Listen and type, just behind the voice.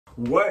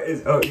What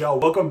is up, y'all?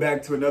 Welcome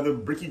back to another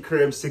Bricky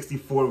Crib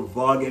 64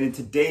 vlog. And in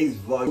today's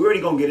vlog, we're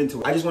already gonna get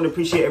into it. I just want to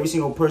appreciate every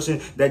single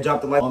person that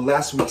dropped a like on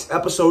last week's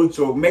episode.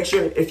 So make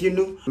sure, if you're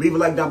new, leave a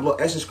like down below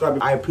and subscribe.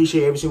 I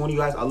appreciate every single one of you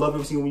guys. I love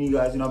every single one of you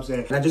guys, you know what I'm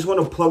saying? And I just want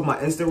to plug my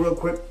Insta real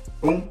quick.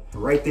 Boom,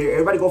 right there.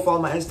 Everybody go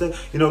follow my Insta.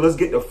 You know, let's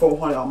get the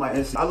 400 on my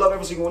Insta. I love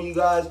every single one of you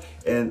guys.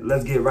 And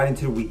let's get right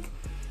into the week.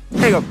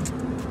 There you go.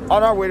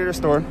 On our way to the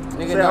store.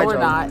 Nigga, no, we're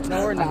not.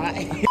 No, we're not.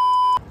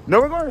 No,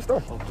 we're going to the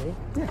store. Okay.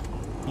 Yeah.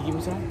 You give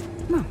me some?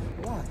 No.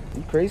 Why?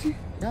 You crazy?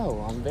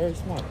 No, I'm very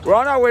smart. We're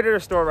on our way to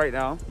the store right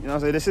now. You know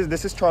what I'm saying?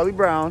 This is Charlie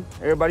Brown.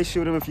 Everybody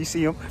shoot him if you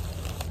see him.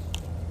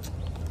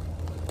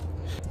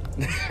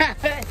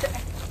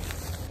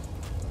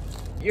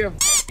 You're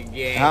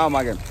gay. How am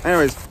I good?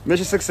 Anyways,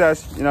 mission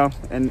success, you know,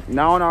 and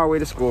now on our way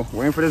to school.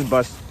 Waiting for this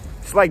bus.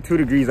 It's like 2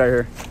 degrees out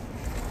here.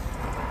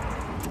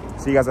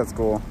 See you guys at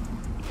school.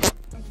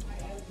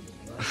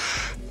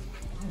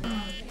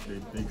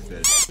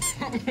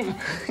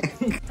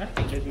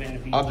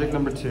 Object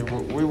number 2.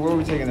 Where are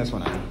we taking this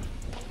one at?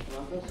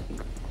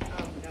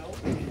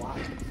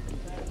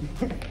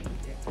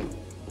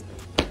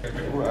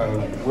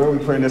 Where are we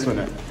putting this one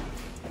at?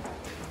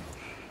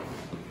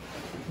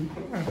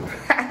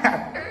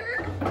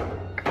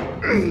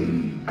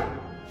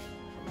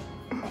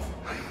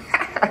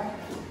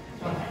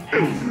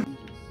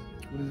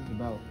 What is this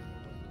about?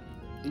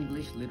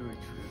 English literature.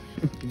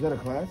 Is that a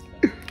class?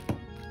 I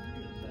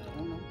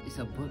don't know. It's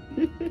a book.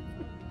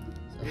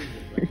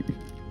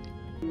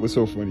 What's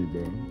so funny,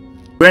 bro?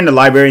 We're in the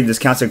library. This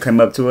counselor came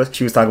up to us.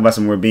 She was talking about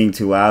some we're being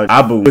too loud.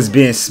 Abu was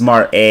being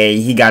smart.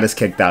 He got us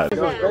kicked out.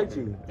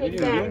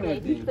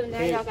 Exactly. So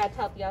now y'all got to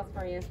talk to y'all's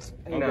friends.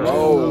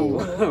 No.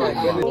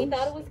 He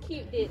thought it was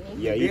cute, didn't he?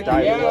 Yeah, you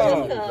thought it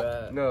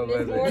was. No,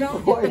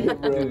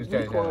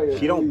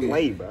 She don't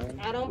play, bro.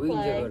 I don't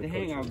play.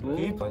 Hang on, boo.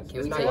 You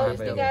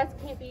guys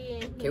can't be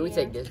in. Can we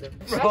take this then?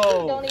 I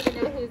don't even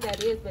know who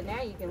that is, but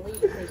now you can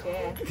leave and take your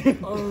ass.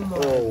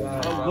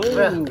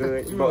 Oh,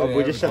 good.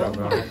 Bro, just shut up,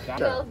 bro.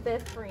 Y'all's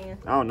best friend.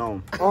 I don't know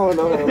him. Oh,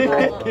 no. I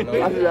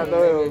do not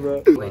know him,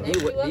 bro. Wait, do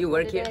you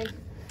work here?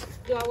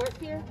 Do I work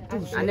here?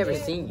 I never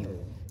seen you.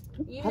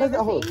 You How does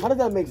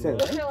that make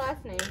sense? What's your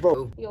last name?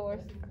 Bro.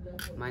 Yours.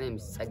 My name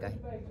is Segai.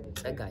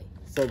 Segai.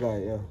 So guy,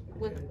 yeah.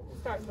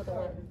 Starts with a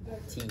what?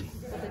 T.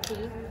 With a T?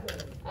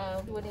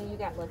 Well then you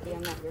got lucky.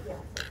 I'm not your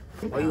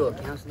counselor. Oh, you a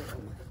counselor?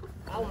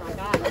 Oh my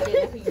God, you didn't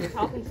know who you were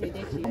talking to,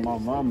 did you? My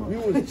mama. We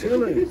was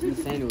chilling. You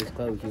saying it was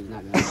closed. He was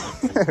not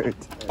gonna.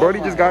 Brody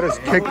just got us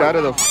kicked out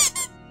of the.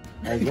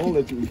 I was gonna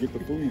let you get the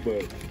food, but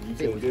you It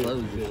said was this.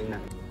 closed. He was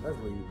not.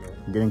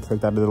 Getting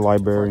kicked out of the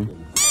library.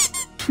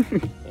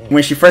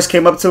 When she first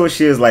came up to us,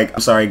 she was like,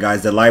 "I'm sorry,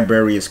 guys, the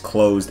library is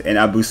closed." And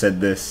Abu said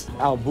this.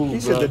 He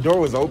said the door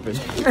was open.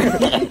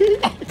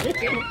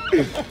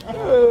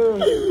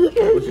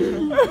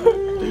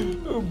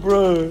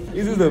 Bro,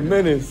 this is a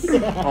menace.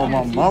 Oh,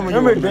 my mama.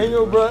 Remember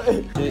Daniel, bro?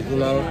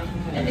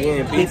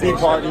 PT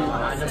party.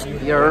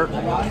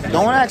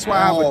 Don't ask why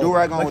I have a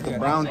do-rag on with the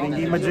brown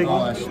thingy, my jiggy.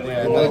 I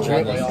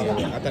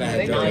thought I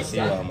had jersey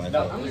on my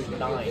phone.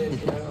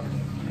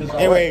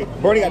 Anyway,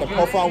 Brody got a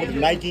profile with the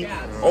Nike.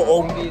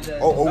 Oh.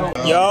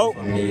 Yo.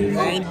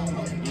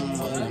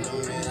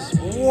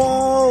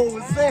 Whoa,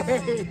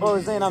 Zane.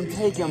 Bro, Zane, I'm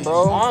taking,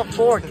 bro. On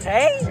 4K?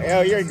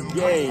 Hell, you're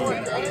gay.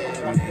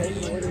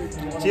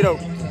 Cheeto.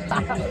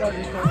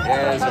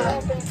 Yes,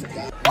 sir.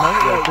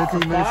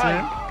 15 minutes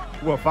in?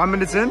 What, 5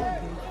 minutes in?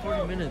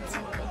 40 minutes.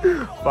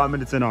 5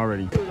 minutes in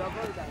already.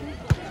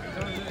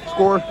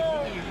 Score.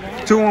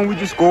 2-1, we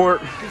just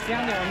scored.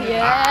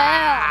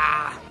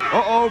 Yeah.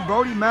 Uh-oh,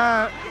 Brody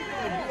mad.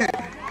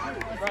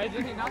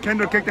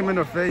 Kendall kicked him in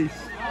the face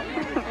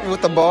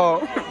with the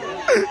ball.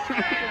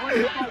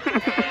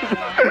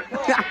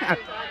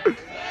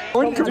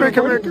 Come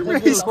here.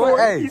 He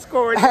scored. He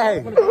scored.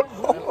 Hey.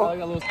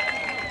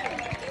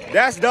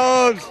 That's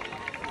Dubs.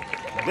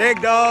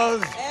 Big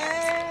Dubs.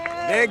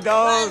 Big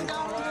Dubs.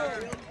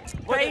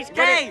 Page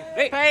K.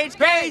 Page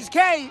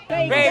K.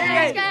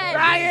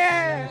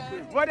 Ryan.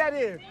 What that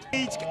is?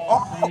 Page K.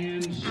 Oh.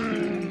 Yeah.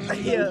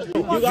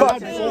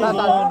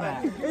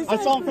 I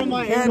saw him from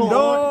my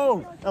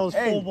angle. That was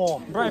full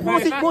ball. Bro,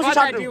 what's he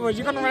trying to do?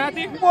 You gonna run out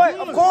there? What?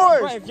 Of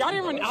course. If y'all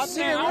didn't run out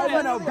there, I'm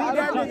gonna beat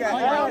that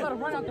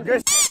nigga.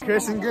 Good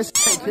Christian.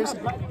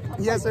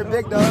 Yes, sir,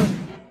 big dog.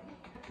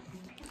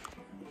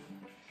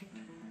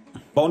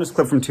 Bonus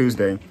clip from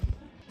Tuesday.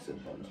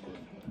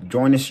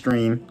 Join the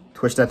stream.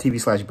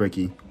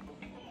 Twitch.tv/Bricky.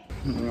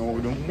 You know what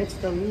we're doing? mix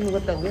the lean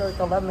with the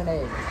lyrical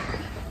lemonade.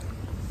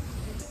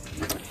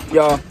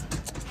 Y'all,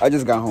 I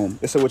just got home.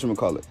 It's a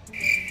whatchamacallit.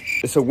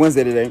 It's a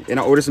Wednesday today, and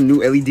I ordered some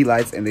new LED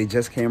lights, and they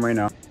just came right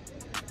now.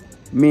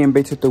 Me and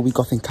Bay took the week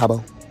off in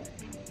Cabo.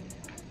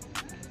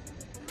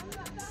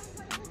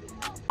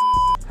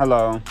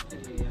 Hello.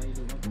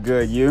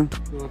 Good, you?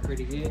 Doing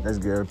pretty good. That's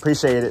good.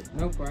 Appreciate it.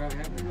 No problem.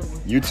 Have a good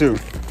one. You too.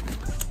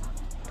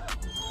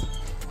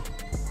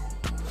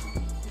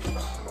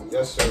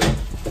 Yes, sir.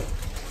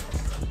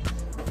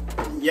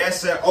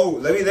 Yes, sir. Oh,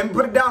 let me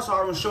put it down so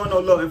I don't show no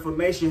little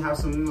information. Have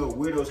some little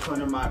weirdos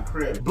coming to my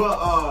crib.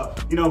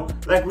 But you know,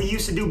 like we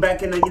used to do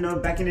back in the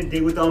back in the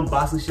day with the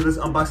unboxing shit. Let's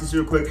unbox this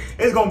real quick.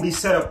 It's gonna be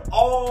set up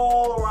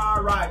all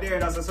around right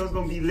there. So it's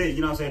gonna be lit.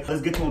 You know what I'm saying?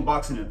 Let's get to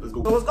unboxing it. Let's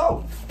go. So let's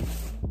go.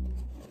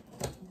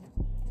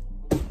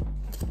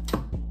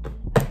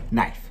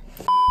 Knife.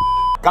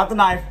 Got the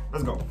knife.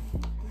 Let's go.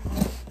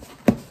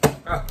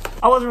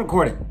 I wasn't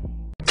recording.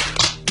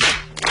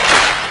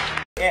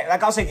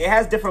 Like I was saying, it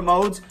has different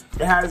modes.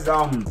 It has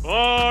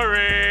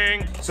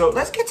boring. So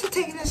let's get to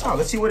taking this out.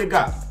 Let's see what it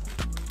got.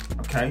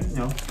 Okay, you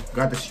know,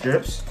 got the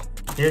strips.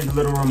 Here's the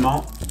little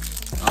remote.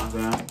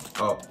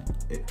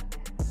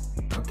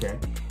 Okay.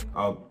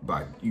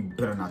 But you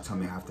better not tell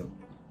me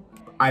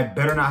I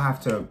better not have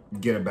to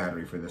get a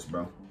battery for this,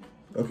 bro.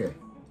 Okay.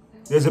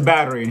 There's a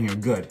battery in here.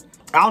 Good.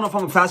 I don't know if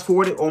I'm gonna fast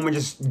forward it or I'm gonna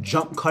just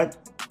jump cut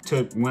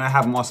to when I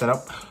have them all set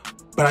up.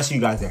 But I'll see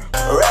you guys there.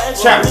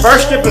 Chat,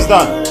 first strip is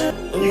done.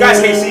 You guys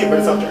can't see it, but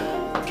it's up there.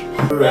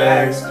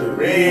 Rags to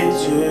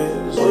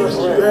riches.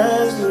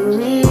 Rags to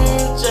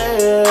riches.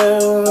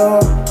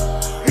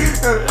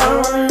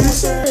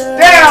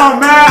 Damn,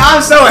 man,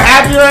 I'm so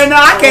happy right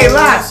now. I can't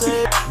lie.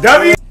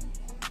 W.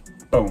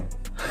 Boom.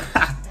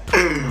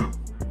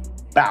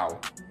 Bow.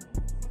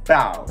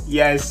 Bow.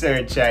 Yes,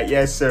 sir, chat.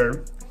 Yes,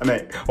 sir.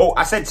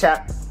 I said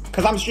chat.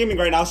 Because I'm streaming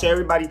right now, so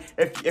everybody,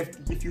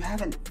 if you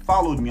haven't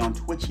followed me on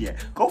Twitch yet,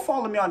 go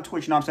follow me on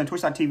Twitch, you know what I'm saying?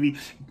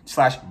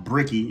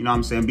 Twitch.tv/Bricky, you know what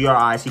I'm saying?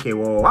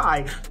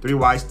 BRICKY, 3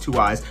 Y's, 2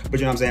 Y's. But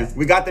you know what I'm saying?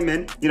 We got them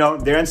in, you know,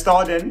 they're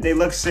installed in, they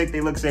look sick,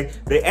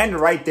 They end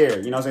right there,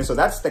 you know what I'm saying? So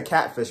that's the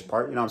catfish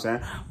part, you know what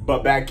I'm saying?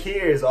 But back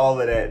here is all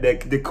of that,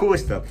 the cool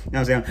stuff, you know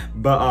what I'm saying?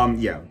 But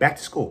yeah, back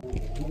to school.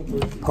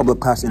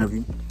 Public class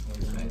interview.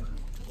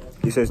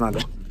 You say it's not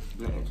good?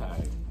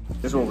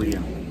 This is what we're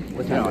doing.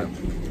 What's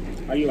happening?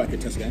 Are you like a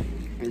test guy?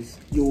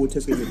 Yo,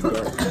 test guy.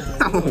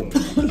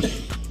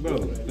 Bro,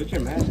 put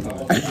your mask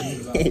on.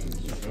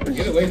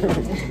 Get away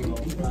from him.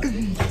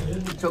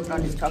 Choked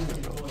on his tongue.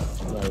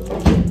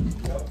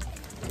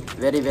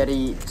 Very,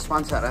 very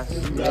sponsor us.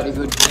 Very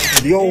good.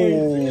 Yo.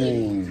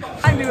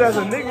 I knew as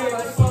a nigga.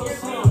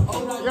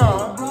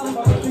 Yo.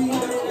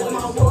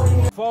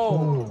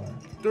 4,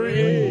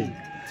 3,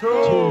 2,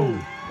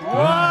 1.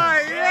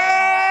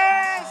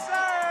 Yes,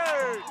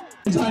 sir.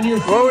 What we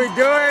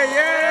doing?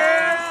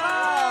 Yes, sir.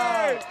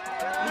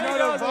 You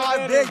know the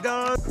vibe, big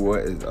dog. What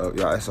is up,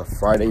 y'all? It's a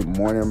Friday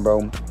morning,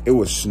 bro. It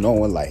was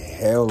snowing like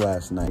hell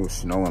last night.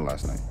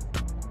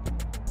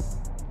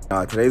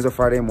 Today's a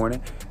Friday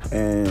morning,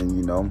 and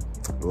you know,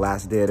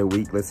 last day of the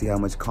week. Let's see how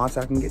much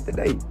content I can get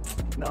today. You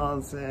know what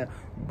I'm saying?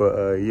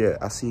 But yeah,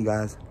 I'll see you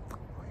guys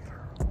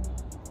later.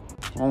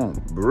 Hold on,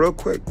 but real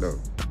quick though.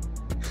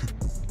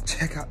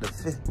 Check out the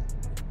fit.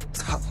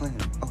 Stop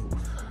playing.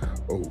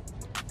 Oh.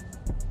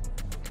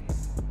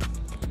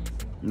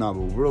 Nah,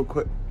 but real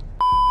quick.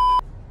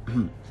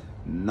 God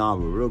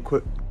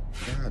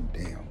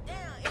damn.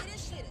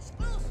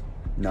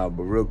 Nah,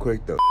 but real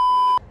quick though.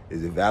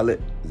 Is it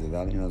valid? You know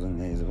what I'm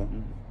saying? Is it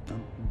valid? No.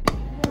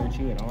 Hurt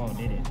you at all,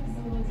 did it?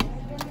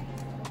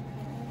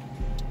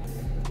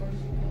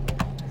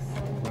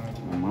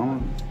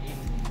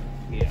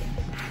 Yeah.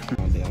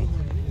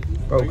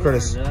 Bro,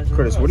 Curtis,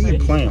 what are you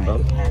playing,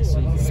 bro?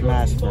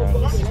 Smash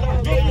Bros.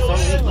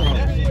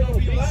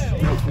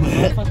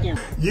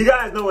 You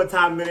guys know what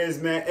time it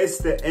is, man. It's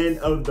the end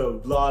of the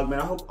vlog, man.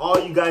 I hope all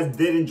you guys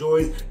did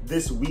enjoy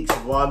this week's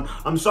vlog.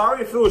 I'm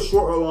sorry if it was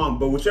short or long,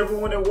 but whichever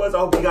one it was, I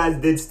hope you guys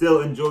did still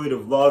enjoy the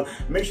vlog.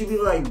 Make sure you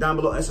leave a like down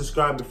below and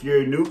subscribe if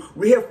you're new.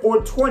 We hit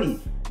 420.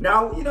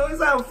 Now, you know, it's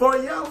not for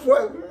you.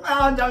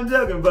 I'm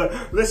joking, but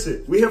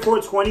listen, we hit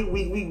 420.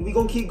 We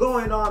gonna keep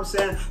going, you know what I'm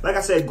saying? Like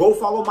I said, go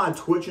follow my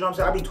Twitch, you know what I'm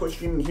saying? I'll be Twitch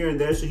streaming here and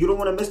there, so you don't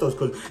want to miss those,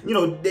 because, you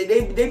know,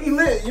 they be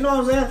lit, you know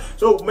what I'm saying?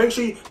 So make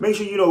sure,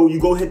 you know, you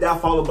go hit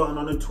that follow button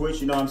on the Twitch,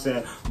 you know what I'm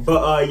saying?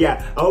 But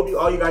yeah, I hope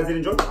all you guys did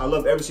enjoy. I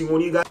love every single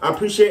one of you guys. I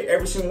appreciate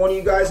every single one of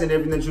you guys and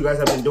everything that you guys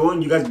have been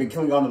doing. You guys have been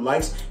killing on the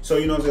likes. So,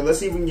 you know what I'm saying? Let's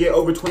see if we can get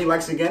over 20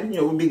 likes again. You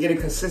know, we'll be getting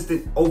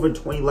consistent over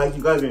 20 likes.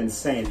 You guys are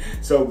insane.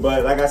 So,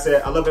 but like I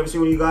said, I love every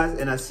single one of you guys,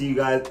 and I'll see you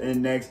guys in the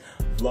next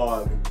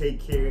vlog. Take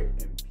care.